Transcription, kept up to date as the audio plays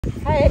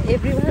Hi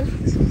everyone,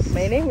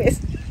 my name is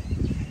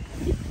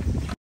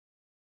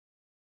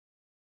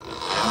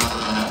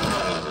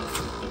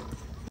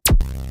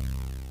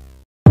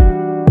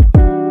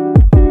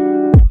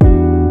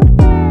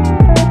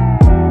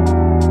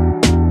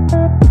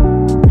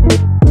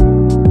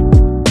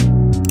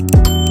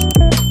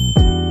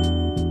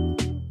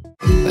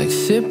like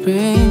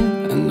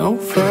sipping an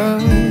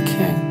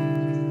overcane.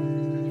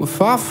 We're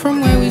far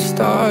from where we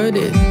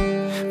started,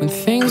 when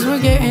things were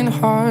getting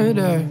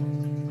harder.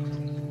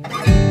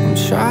 I'm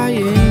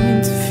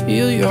trying to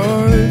feel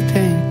your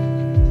pain.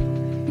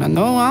 And I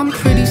know I'm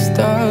pretty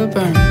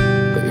stubborn,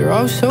 but you're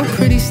also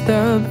pretty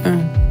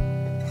stubborn.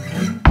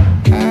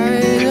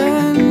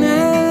 I'd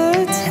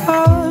never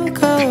talk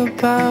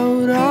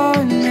about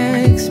our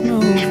next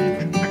move,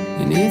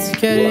 and it's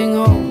getting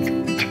old.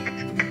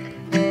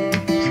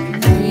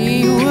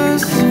 We were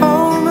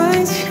so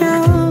much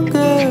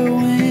younger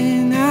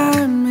when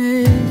I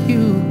met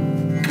you,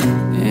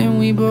 and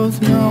we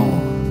both know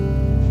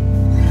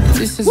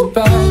this is a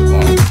bad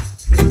one.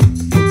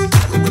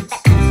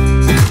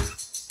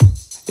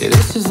 Yeah,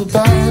 this is a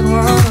bad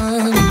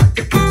one.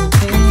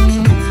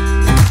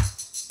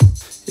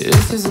 Yeah,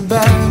 this is a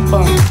bad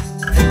one.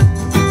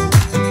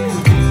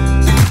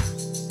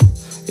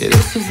 Yeah,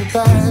 this is a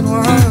bad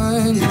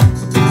one.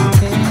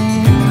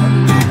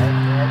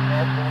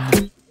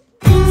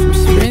 From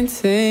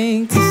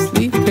sprinting to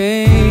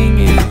sleeping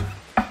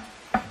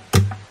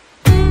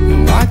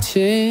and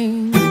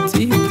watching the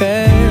deep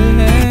end.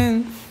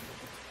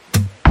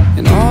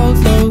 And all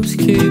those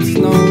kids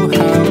know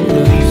how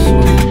to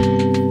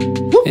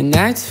swim, and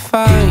that's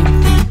fine.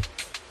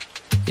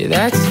 Yeah,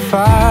 that's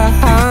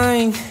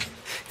fine,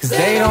 'cause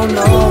they don't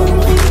know.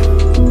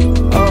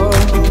 Oh,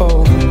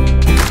 oh.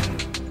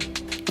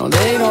 No,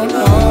 they don't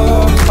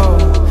know. Oh,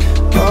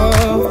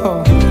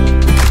 oh.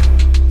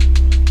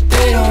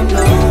 They don't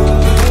know.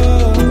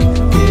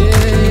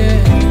 Yeah, yeah.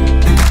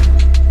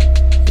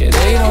 Yeah,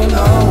 they don't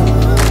know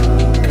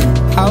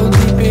how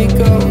deep it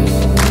goes.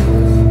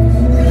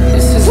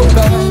 This is a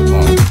bad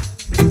one.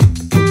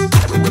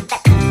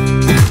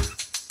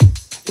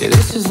 Yeah,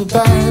 this is a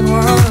bad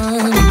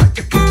one.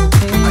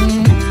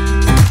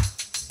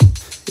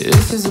 Yeah,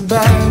 this is a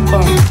bad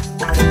one.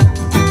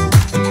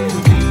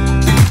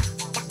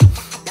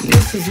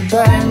 This is a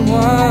bad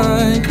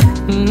one.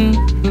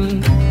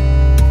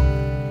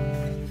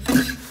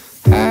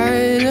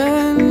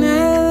 I'd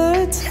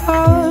never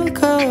talk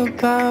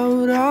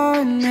about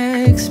our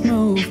next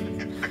move,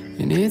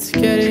 and it's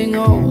getting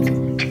old.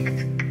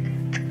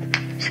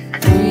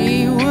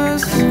 We were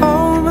so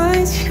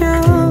much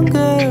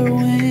younger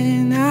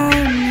when I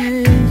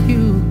met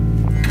you,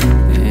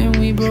 and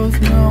we both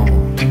know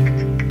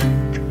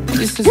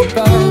this is a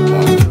bad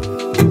one.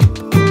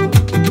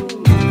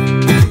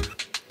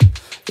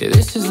 Yeah,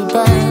 this is a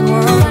bad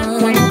one.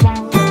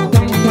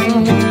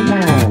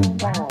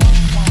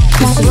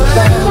 This is a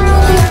bad one.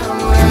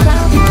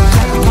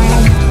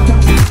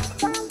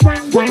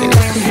 Yeah,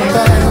 this is a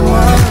bad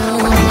one.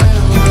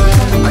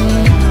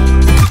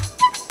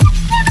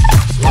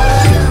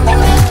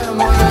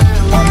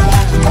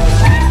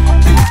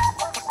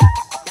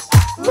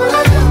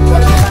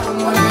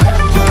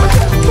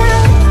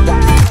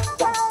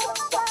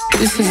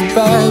 This is a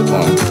bad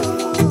one.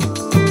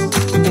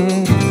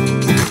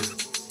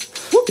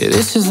 Yeah,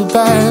 this is a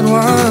bad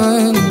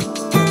one.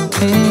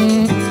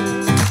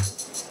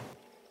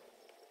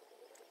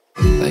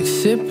 Like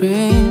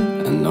sipping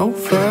an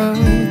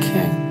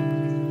overcane.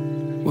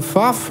 We're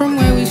far from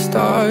where we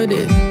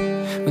started,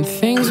 when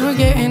things were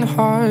getting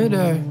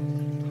harder.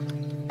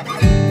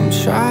 I'm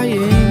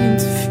trying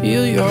to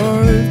feel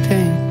your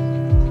pain.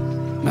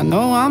 And I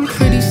know I'm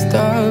pretty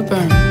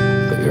stubborn,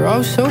 but you're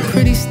also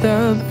pretty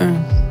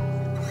stubborn.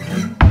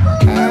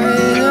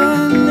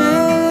 I'd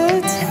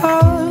never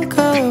talk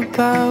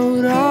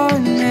about our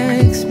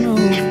next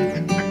move,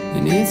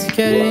 and it's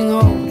getting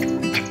old.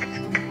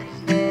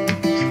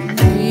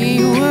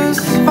 We were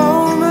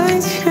so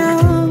much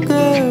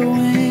younger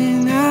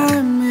when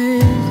I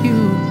met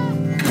you,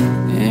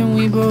 and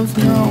we both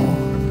know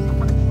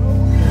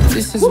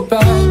this is a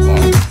bad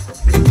one.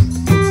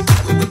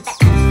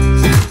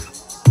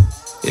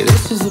 Yeah,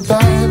 this is a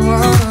bad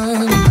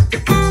one.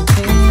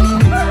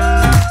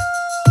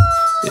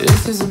 Yeah,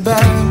 this is a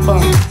bad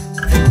one.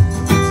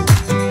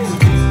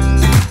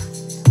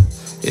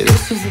 Yeah,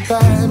 this is a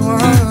bad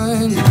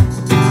one.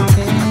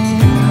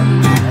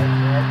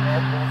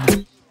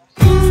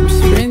 From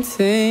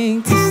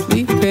sprinting to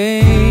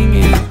sleeping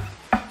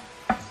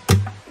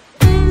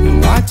and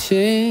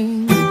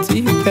watching the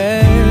deep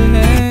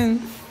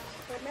end.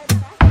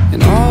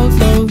 And all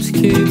those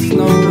kids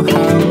know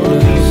how to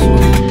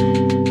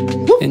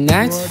swim, and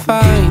that's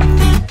fine.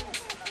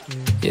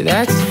 Yeah,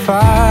 that's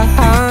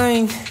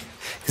fine,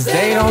 'cause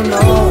they don't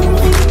know.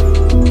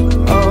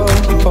 Oh,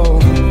 oh.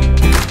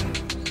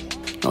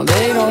 No,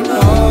 they don't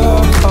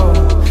know. Oh,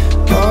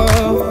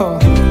 oh.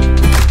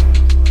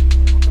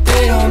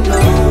 They don't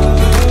know.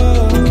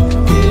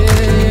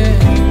 Yeah, yeah.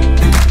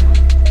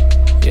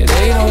 Yeah,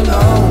 they don't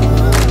know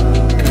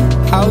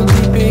how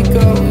deep it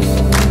goes.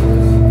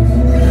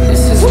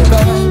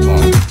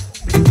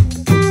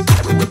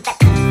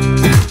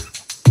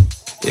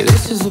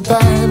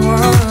 bad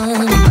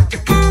one.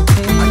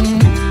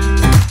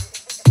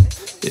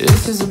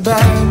 This is a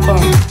bad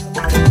one.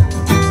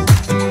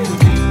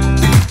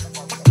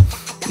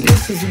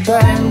 This is a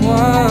bad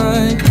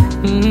one.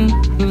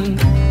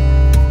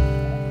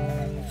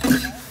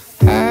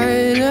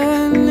 I'd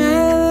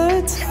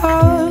never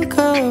talk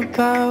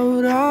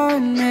about our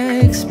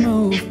next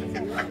move,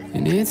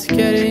 and it's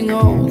getting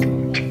old.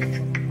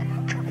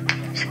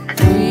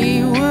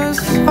 We were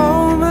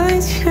so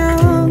much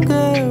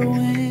younger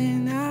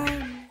when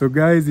So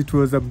guys, it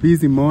was a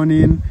busy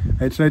morning.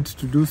 I tried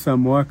to do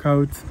some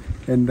workouts,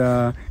 and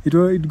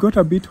it got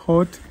a bit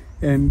hot,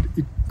 and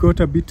it got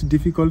a bit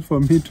difficult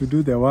for me to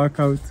do the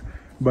workouts.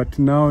 But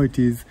now it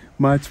is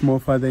much more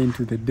further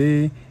into the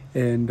day,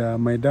 and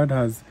my dad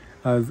has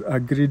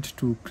agreed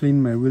to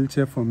clean my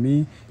wheelchair for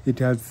me. It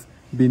has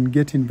been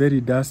getting very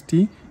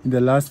dusty in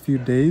the last few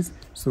days,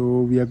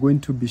 so we are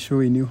going to be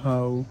showing you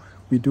how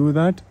we do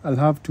that. I'll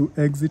have to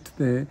exit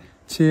the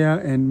chair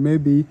and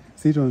maybe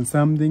sit on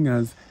something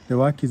as the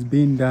work is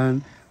being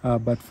done,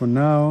 but for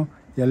now,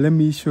 yeah,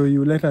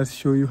 let us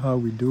show you how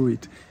we do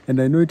it.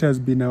 And I know it has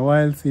been a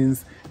while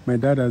since my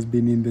dad has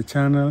been in the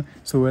channel,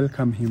 so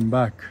welcome him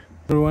back.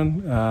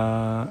 Everyone,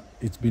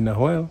 it's been a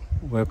while.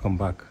 Welcome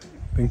back.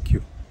 Thank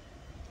you.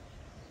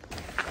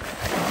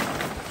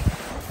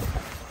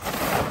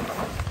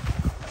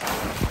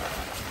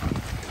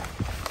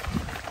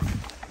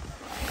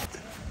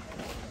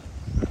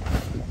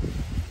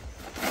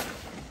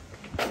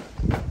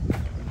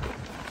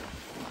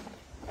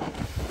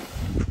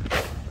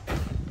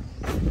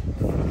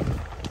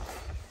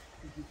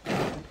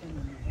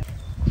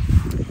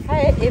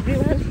 Hi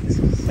everyone,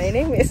 my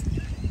name is.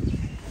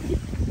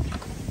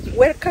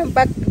 Welcome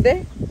back to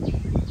the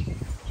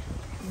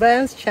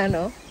Brian's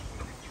channel.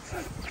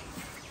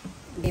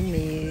 My name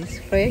is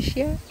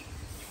Frecia.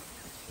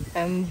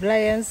 I'm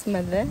Brian's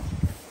mother.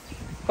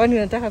 Kwani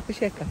unataka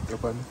kusheka?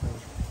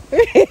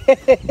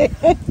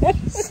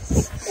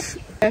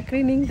 We are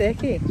cleaning the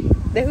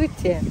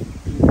wheelchair.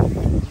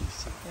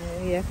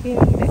 We are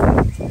cleaning the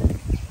wheelchair.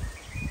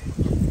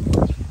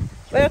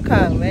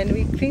 Welcome, and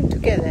we clean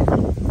together.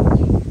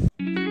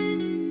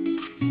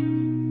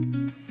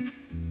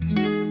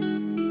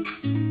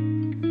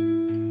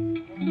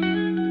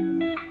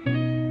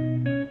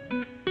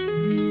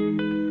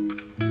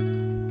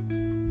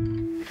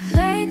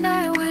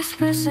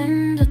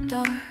 In the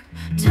dark,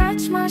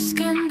 touch my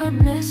skin but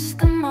miss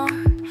the mark.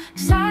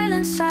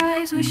 Silent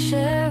sighs we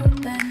share a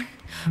bed.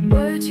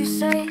 Words you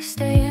say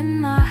stay in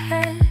my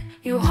head.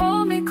 You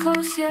hold me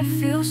close yet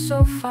feel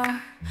so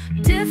far.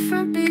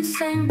 Different beats,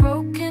 same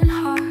broken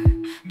heart.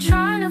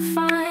 Trying to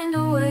find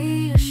a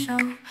way to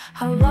show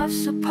how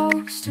love's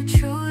supposed to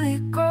truly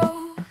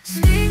grow.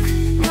 Speak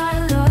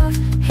my love,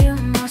 hear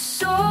my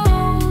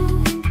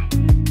soul.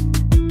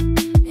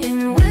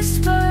 In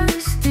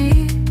whispers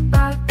deep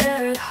I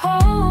bear it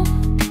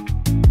home.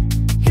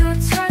 Your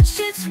touch,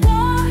 it's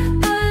warm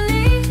but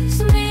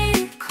leaves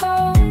me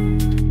cold.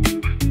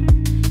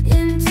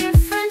 In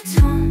different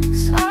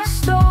tongues our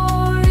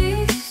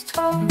stories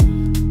told.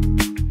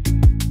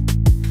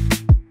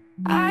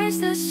 Eyes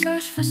that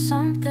search for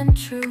something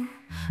true,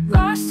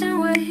 lost in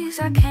ways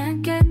I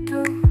can't get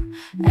through.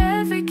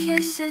 Every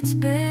kiss, it's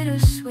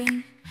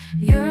bittersweet.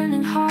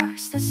 Yearning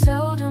hearts that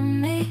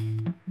seldom meet.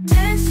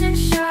 Dancing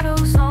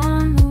shadows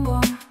on the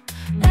wall.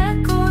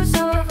 Echoes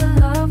of a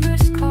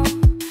lover's call.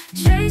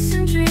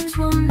 Chasing dreams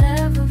we'll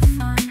never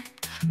find.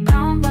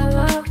 Bound by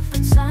love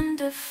that's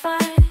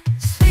undefined.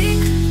 Speak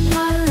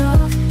my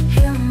love,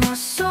 hear my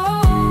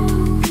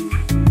soul.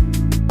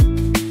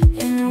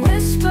 In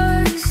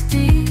whispers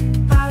deep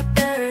I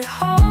bear it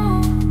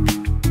home.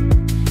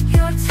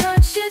 Your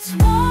touch, it's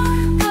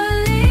warm but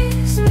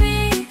leaves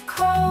me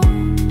cold.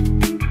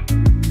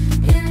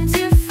 In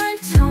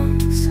different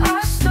tongues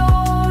our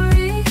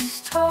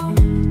stories told.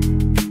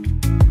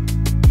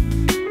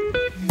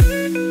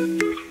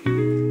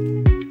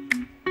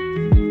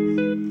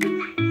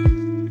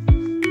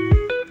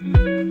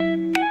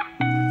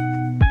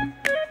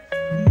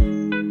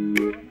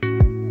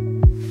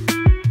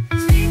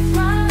 Speak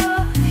my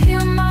love,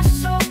 hear my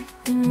soul.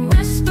 In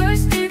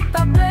whispers deep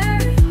I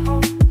bear it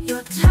home.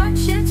 Your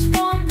touch, it's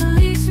warm but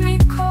leaves me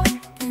cold.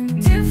 In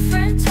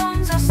different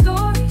tongues our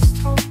stories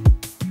told.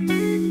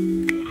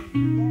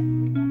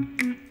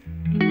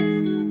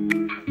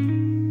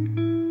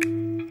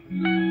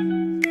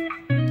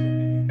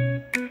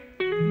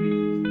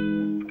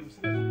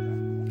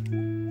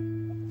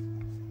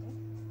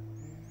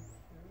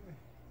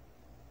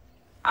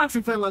 Thank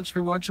you very much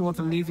for watching what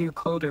I'm leaving you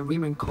cold and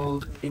women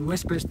cold. In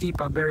whispers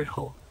deep I buried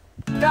whole.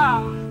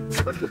 Yeah.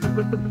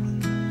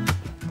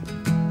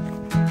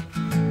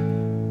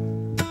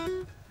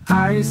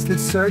 Eyes that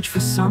search for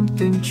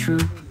something true,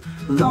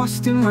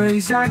 lost in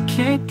ways I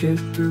can't get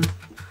through.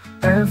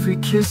 Every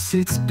kiss,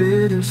 it's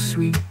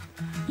bittersweet.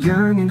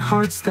 Yearning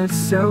hearts that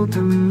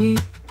seldom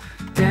meet.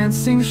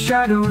 Dancing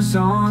shadows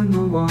on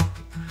the wall.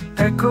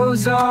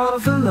 Echoes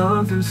of a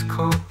lover's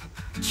call.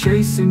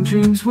 Chasing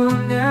dreams we'll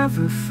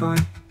never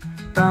find.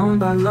 Bound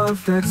by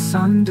love that's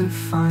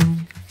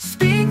undefined.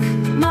 Speak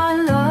my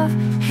love,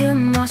 hear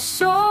my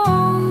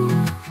soul.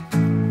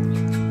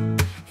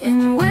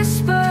 In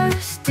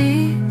whispers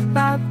deep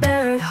I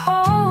bear it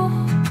whole.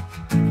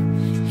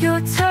 Your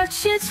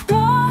touch, it's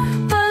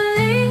warm but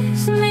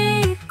leaves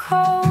me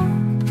cold.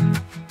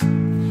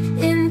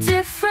 In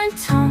different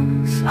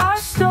tongues our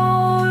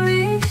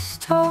stories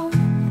told.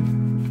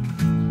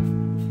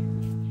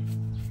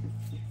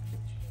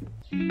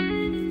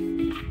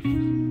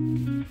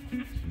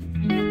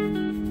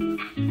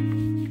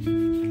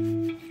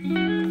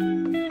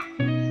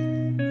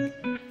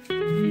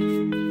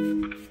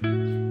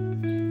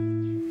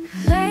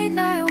 Late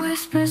night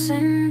whispers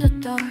in the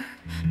dark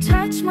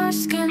touch my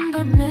skin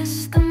but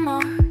miss the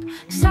mark.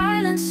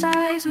 Silent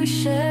sighs we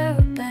share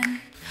a bed.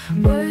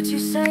 Words you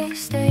say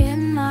stay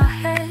in my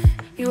head.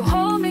 You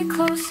hold me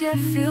close yet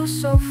feel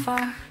so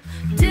far.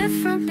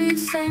 Different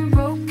beats, same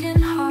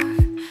broken heart.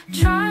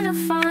 Trying to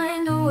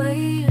find a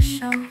way to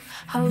show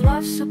how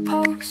love's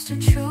supposed to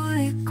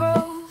truly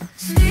grow.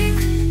 Speak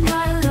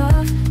my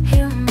love,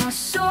 hear my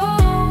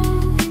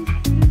soul.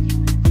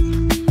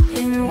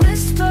 In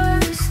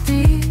whispers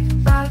deep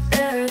I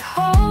bear it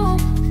whole.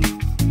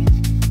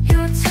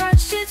 Your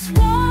touch, it's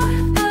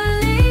warm but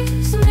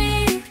leaves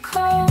me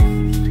cold.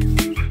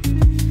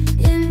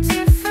 In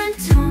different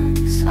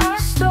tongues our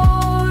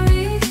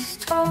stories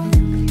told.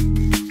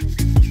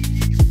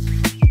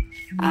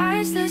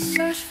 Eyes that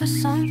search for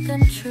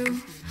something true,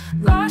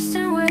 lost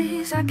in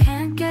ways I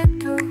can't get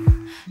through.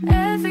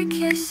 Every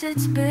kiss,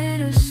 it's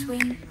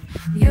bittersweet.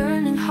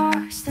 Yearning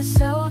hearts that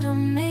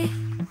seldom meet.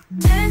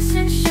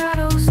 Dancing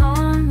shadows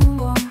on the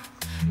wall.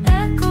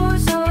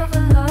 Echoes of a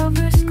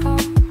lover's call.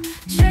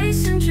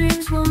 Chasing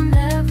dreams we'll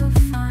never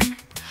find.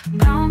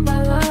 Bound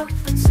by love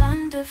that's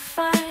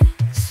undefined.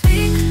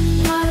 Speak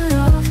my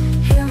love,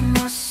 hear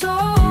my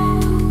soul.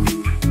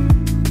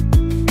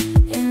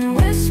 In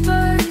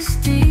whispers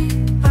deep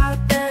I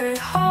bear it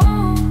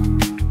whole.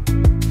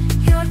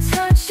 Your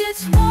touch,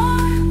 it's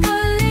warm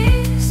but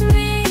leaves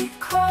me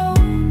cold.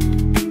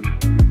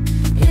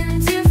 In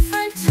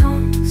different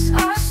tongues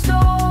our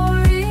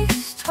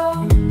stories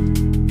told.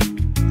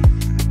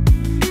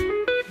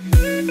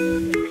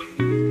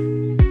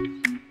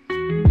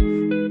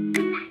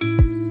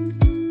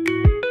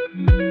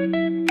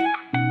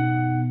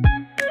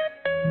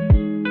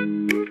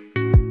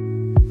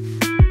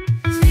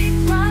 Speak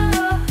my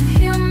love,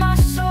 hear my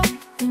soul.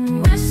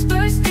 In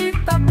whispers deep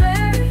I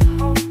bear it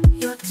whole.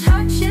 Your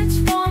touch, it's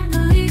warm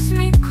but leaves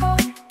me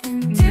cold.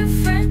 In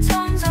different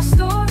tongues our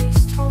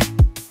stories told.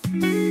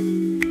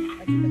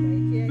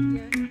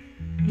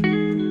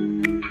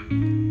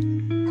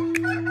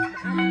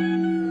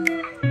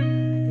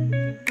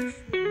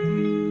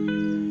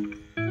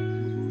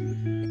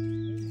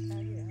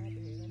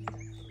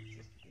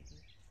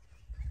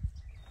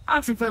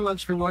 Thank you very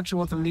much for watching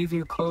What I'm Leaving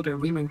You Cold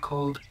and Women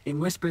Cold. In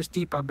whispers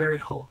deep I bury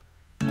it whole.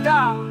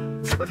 Yeah.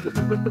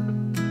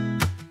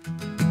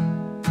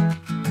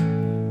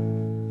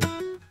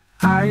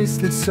 Eyes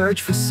that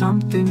search for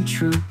something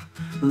true,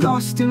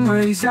 lost in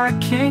ways I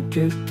can't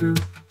get through.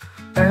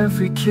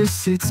 Every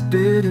kiss, it's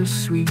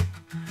bittersweet.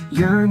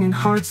 Yearning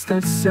hearts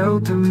that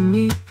seldom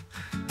meet.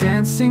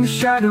 Dancing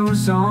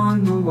shadows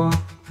on the wall.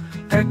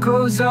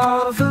 Echoes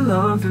of a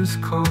lover's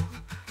call.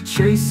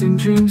 Chasing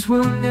dreams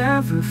we'll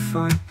never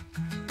find.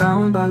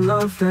 Bound by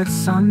love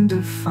that's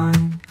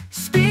undefined.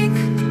 Speak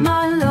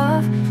my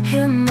love,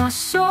 hear my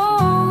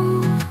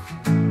soul.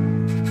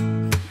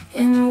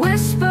 In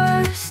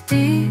whispers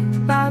deep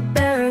I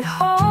bear it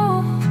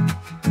whole.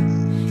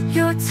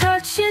 Your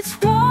touch, it's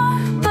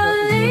warm but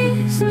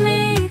leaves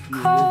me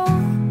cold.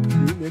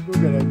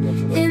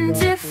 In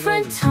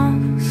different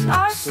tongues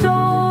our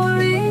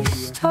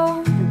stories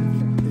told.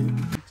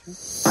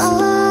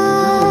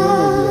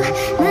 Oh,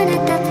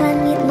 menatap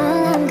langit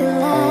malam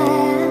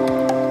gelap.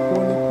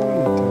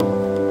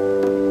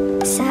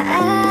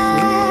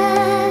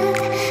 Saat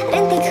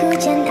rintik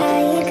hujan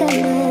air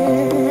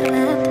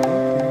gemerlap.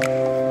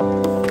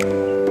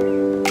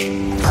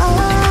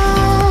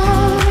 Oh,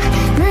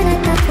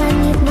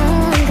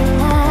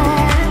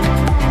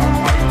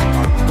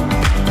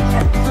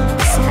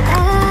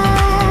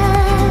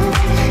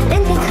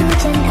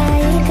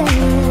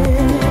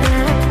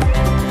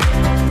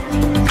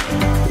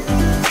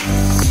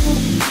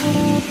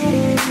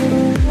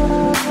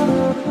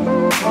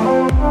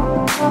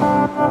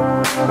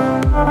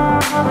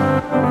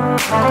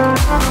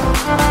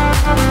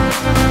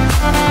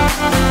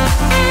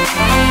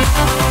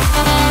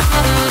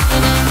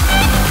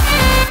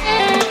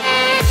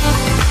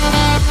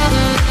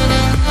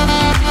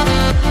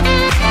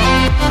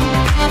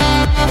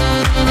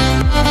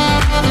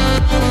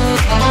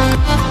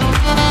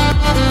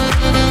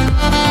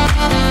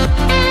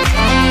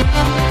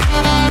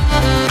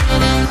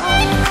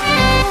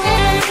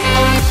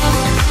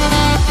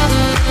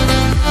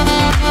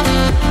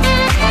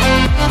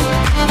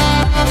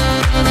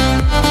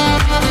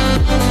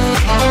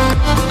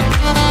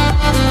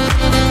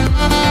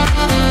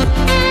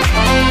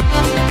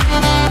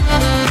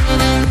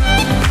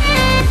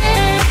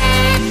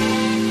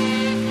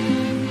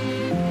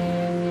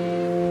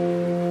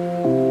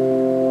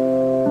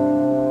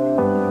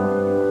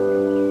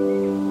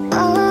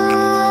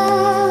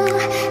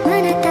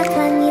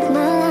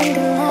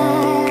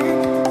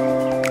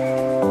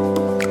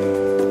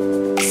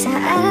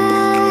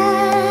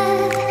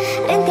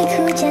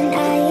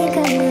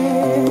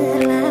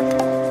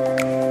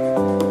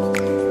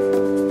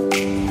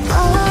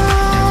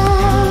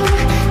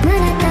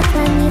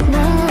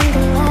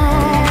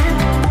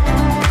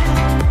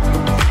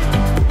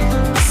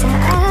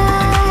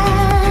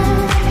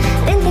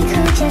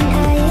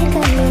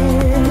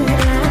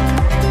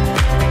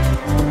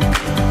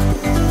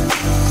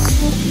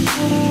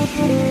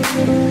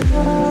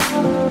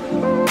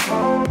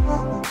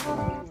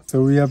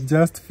 So we have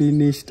just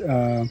finished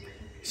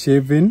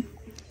shaving.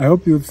 I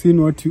hope you've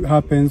seen what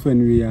happens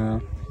when we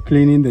are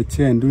cleaning the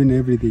chair and doing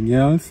everything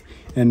else.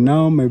 And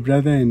now my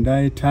brother and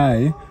I,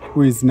 Ty,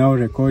 who is now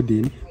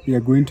recording, we are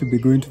going to be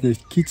going to the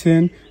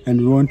kitchen and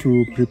we want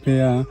to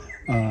prepare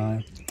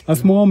a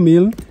small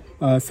meal,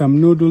 some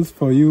noodles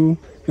for you,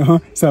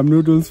 some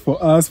noodles for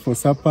us for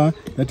supper.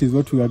 That is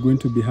what we are going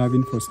to be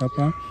having for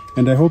supper.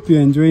 And I hope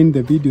you're enjoying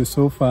the video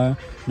so far.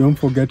 Don't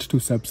forget to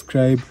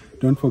subscribe,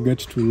 don't forget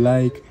to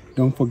like,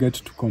 don't forget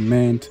to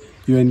comment.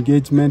 Your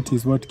engagement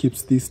is what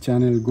keeps this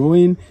channel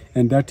going,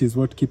 and that is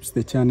what keeps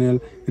the channel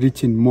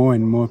reaching more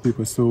and more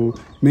people. So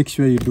make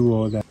sure you do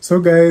all that. So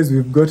guys,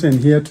 we've gotten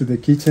here to the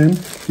kitchen.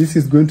 This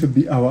is going to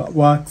be our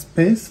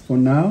workspace for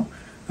now.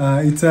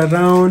 It's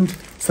around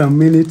some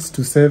minutes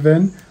to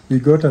 7. We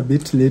got a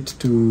bit late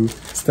to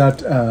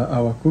start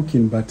our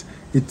cooking, but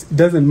it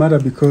doesn't matter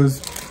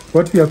because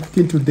what we are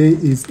cooking today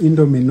is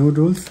Indomie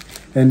noodles,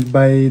 and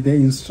by the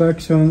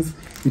instructions,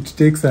 it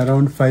takes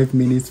around 5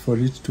 minutes for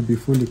it to be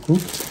fully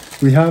cooked.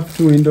 We have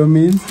 2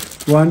 Indomies,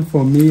 one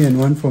for me and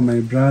one for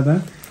my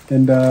brother.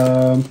 And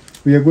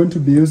we are going to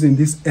be using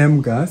this M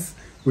gas,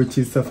 which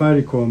is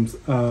Safaricom's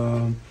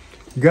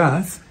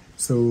gas.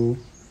 So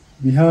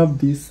we have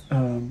this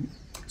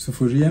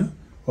sufuria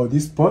or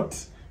this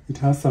pot. It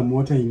has some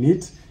water in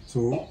it.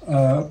 So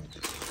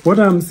what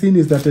I'm seeing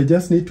is that I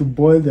just need to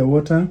boil the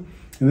water,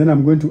 and then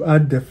I'm going to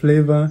add the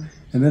flavor,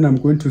 and then I'm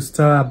going to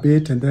stir a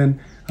bit, and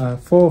then 4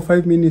 or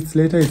 5 minutes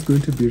later it's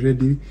going to be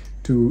ready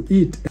to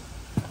eat.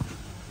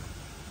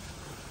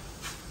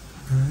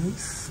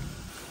 Nice.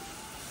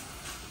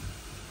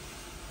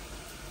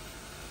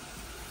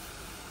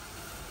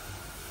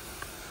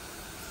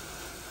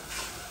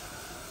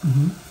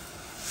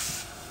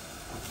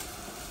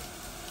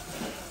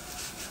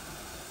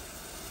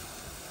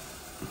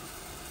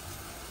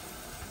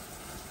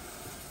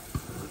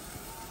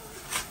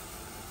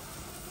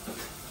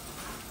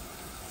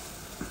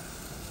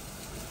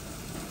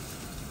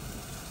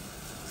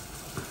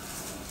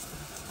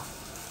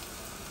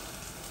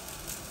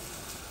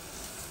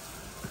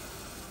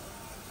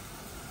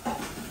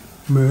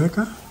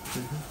 Umeweka?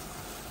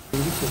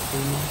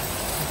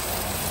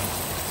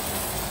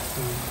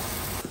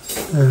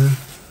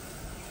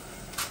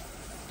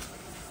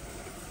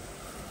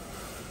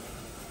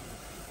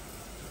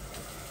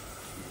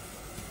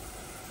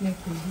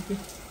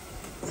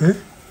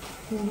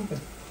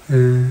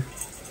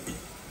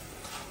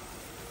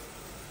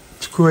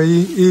 Chukua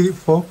hii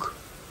fork.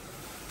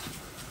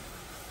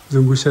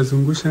 Zungusha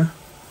zungusha.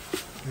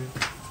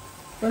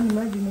 Kwani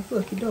maji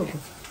imekuwa kidogo?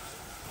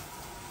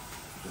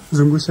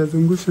 Zungusha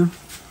zungusha.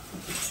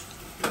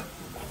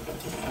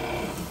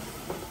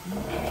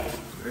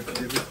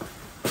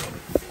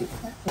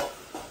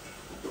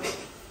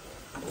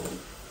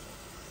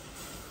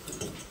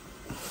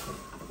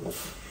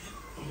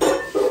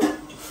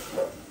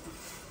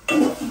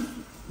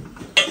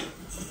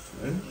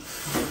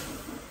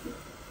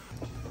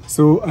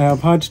 So I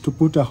have had to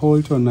put a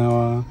halt on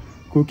our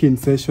cooking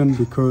session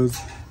because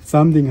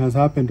something has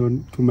happened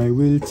to my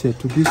wheelchair,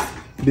 to this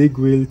big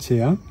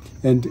wheelchair,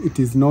 and it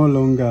is no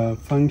longer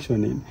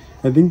functioning.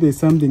 I think there's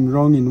something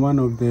wrong in one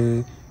of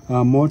the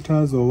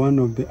motors or one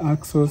of the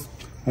axles.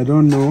 I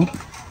don't know,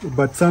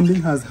 but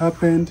something has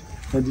happened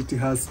and it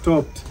has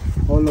stopped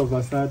all of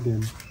a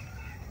sudden.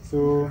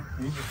 So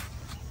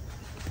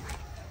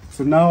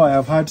now I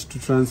have had to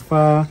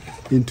transfer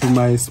into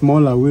my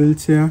smaller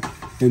wheelchair,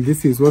 and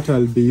this is what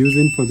I'll be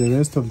using for the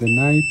rest of the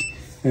night.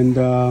 And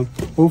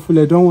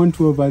hopefully, I don't want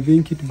to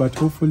overthink it, but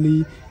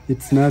hopefully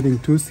it's nothing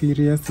too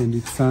serious and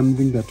it's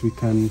something that we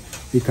can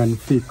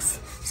fix.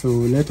 So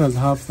let us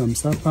have some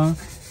supper,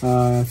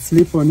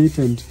 sleep on it,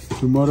 and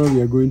tomorrow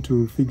we are going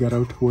to figure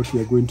out what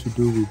we are going to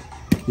do with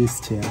this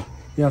chair.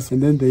 Yes,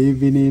 and then the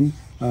evening,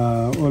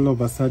 all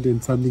of a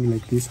sudden something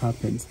like this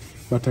happens.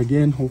 But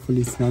again,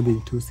 hopefully it's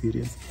nothing too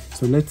serious.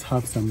 So let's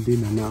have some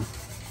dinner now.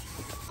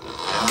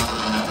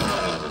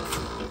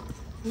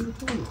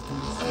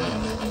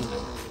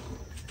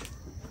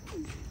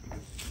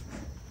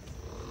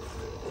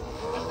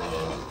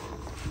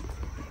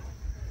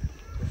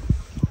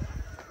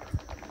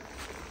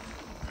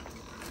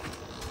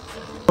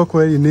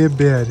 Kweli ne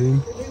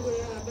bearing.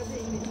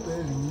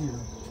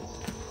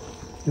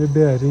 Ne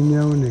bearing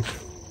yaoneka.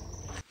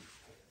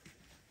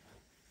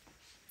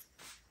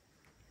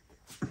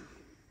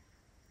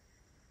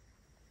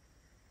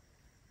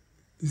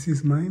 This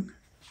is mine.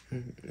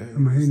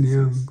 Mahini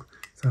yangu.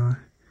 So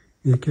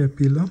niwekea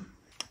pillow.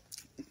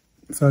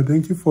 So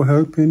thank you for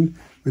helping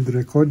with the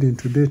recording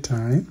today,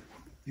 Ty.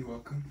 You're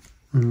welcome.